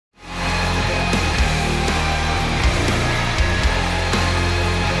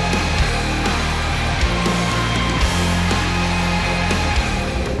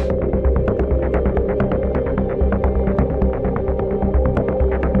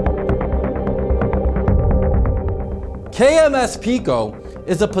KMSpico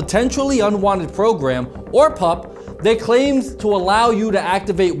is a potentially unwanted program, or PUP, that claims to allow you to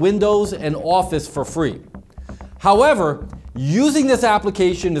activate Windows and Office for free. However, using this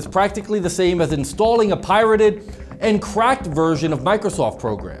application is practically the same as installing a pirated and cracked version of Microsoft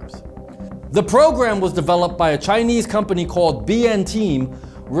programs. The program was developed by a Chinese company called BnTeam,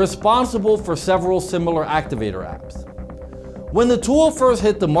 responsible for several similar activator apps. When the tool first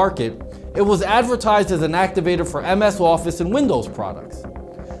hit the market, it was advertised as an activator for MS Office and Windows products.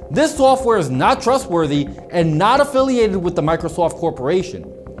 This software is not trustworthy and not affiliated with the Microsoft Corporation.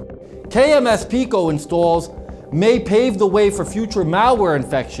 KMSpico installs may pave the way for future malware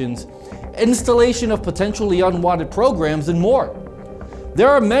infections, installation of potentially unwanted programs, and more. There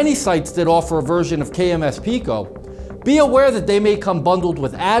are many sites that offer a version of KMSpico. Be aware that they may come bundled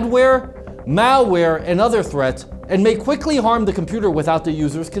with adware, malware, and other threats, and may quickly harm the computer without the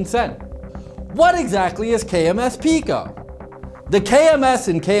user's consent. What exactly is KMSpico? The KMS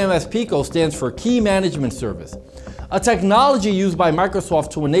in KMSpico stands for Key Management Service, a technology used by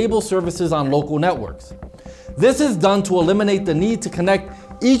Microsoft to enable services on local networks. This is done to eliminate the need to connect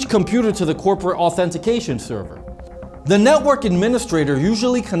each computer to the corporate authentication server. The network administrator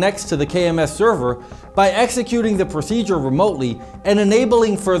usually connects to the KMS server by executing the procedure remotely and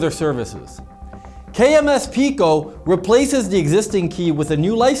enabling further services. KMSpico replaces the existing key with a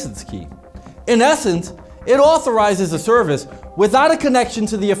new license key. In essence, it authorizes a service without a connection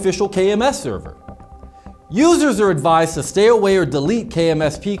to the official KMS server. Users are advised to stay away or delete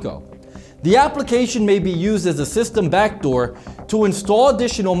KMSpico. The application may be used as a system backdoor to install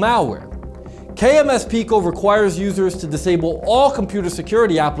additional malware. KMSpico requires users to disable all computer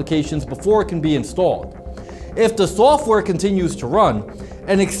security applications before it can be installed. If the software continues to run,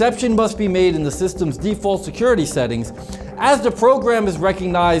 an exception must be made in the system's default security settings, as the program is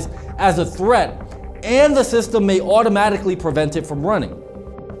recognized as a threat and the system may automatically prevent it from running.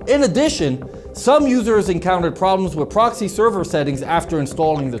 In addition, some users encountered problems with proxy server settings after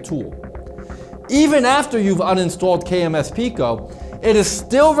installing the tool. Even after you've uninstalled KMSpico, it is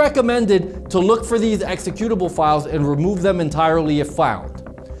still recommended to look for these executable files and remove them entirely if found.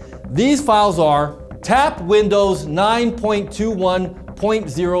 These files are tap Windows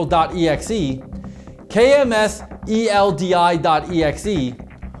 9.21.0.exe, kmseldi.exe,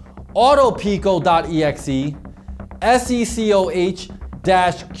 autopico.exe,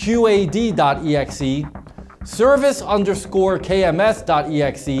 secoh-qad.exe,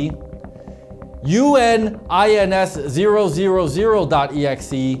 service_kms.exe,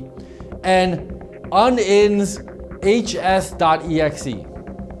 unins000.exe, and uninsHS.exe.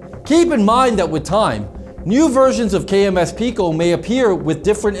 Keep in mind that with time, new versions of KMSpico may appear with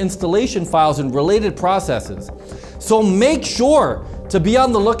different installation files and related processes. So make sure to be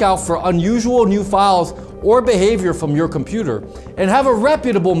on the lookout for unusual new files or behavior from your computer, and have a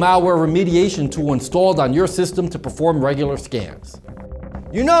reputable malware remediation tool installed on your system to perform regular scans.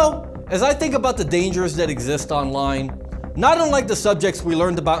 You know, as I think about the dangers that exist online, not unlike the subjects we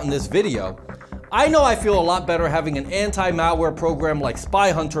learned about in this video, I know I feel a lot better having an anti-malware program like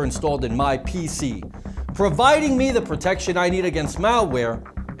SpyHunter installed in my PC, providing me the protection I need against malware,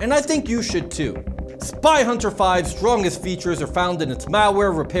 and I think you should too. SpyHunter 5's strongest features are found in its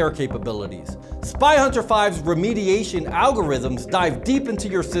malware repair capabilities. SpyHunter 5's remediation algorithms dive deep into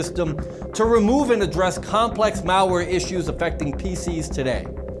your system to remove and address complex malware issues affecting PCs today.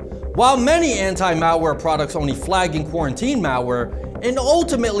 While many anti-malware products only flag and quarantine malware and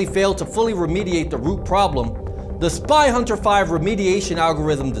ultimately fail to fully remediate the root problem, the SpyHunter 5 remediation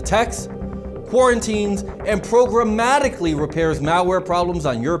algorithm detects, quarantines, and programmatically repairs malware problems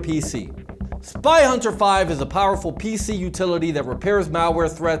on your PC. SpyHunter 5 is a powerful PC utility that repairs malware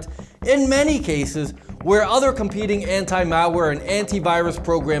threats in many cases where other competing anti-malware and antivirus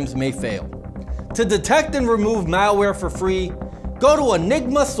programs may fail. To detect and remove malware for free, go to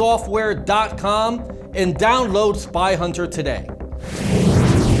enigmasoftware.com and download SpyHunter today.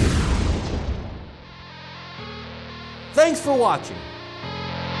 Thanks for watching.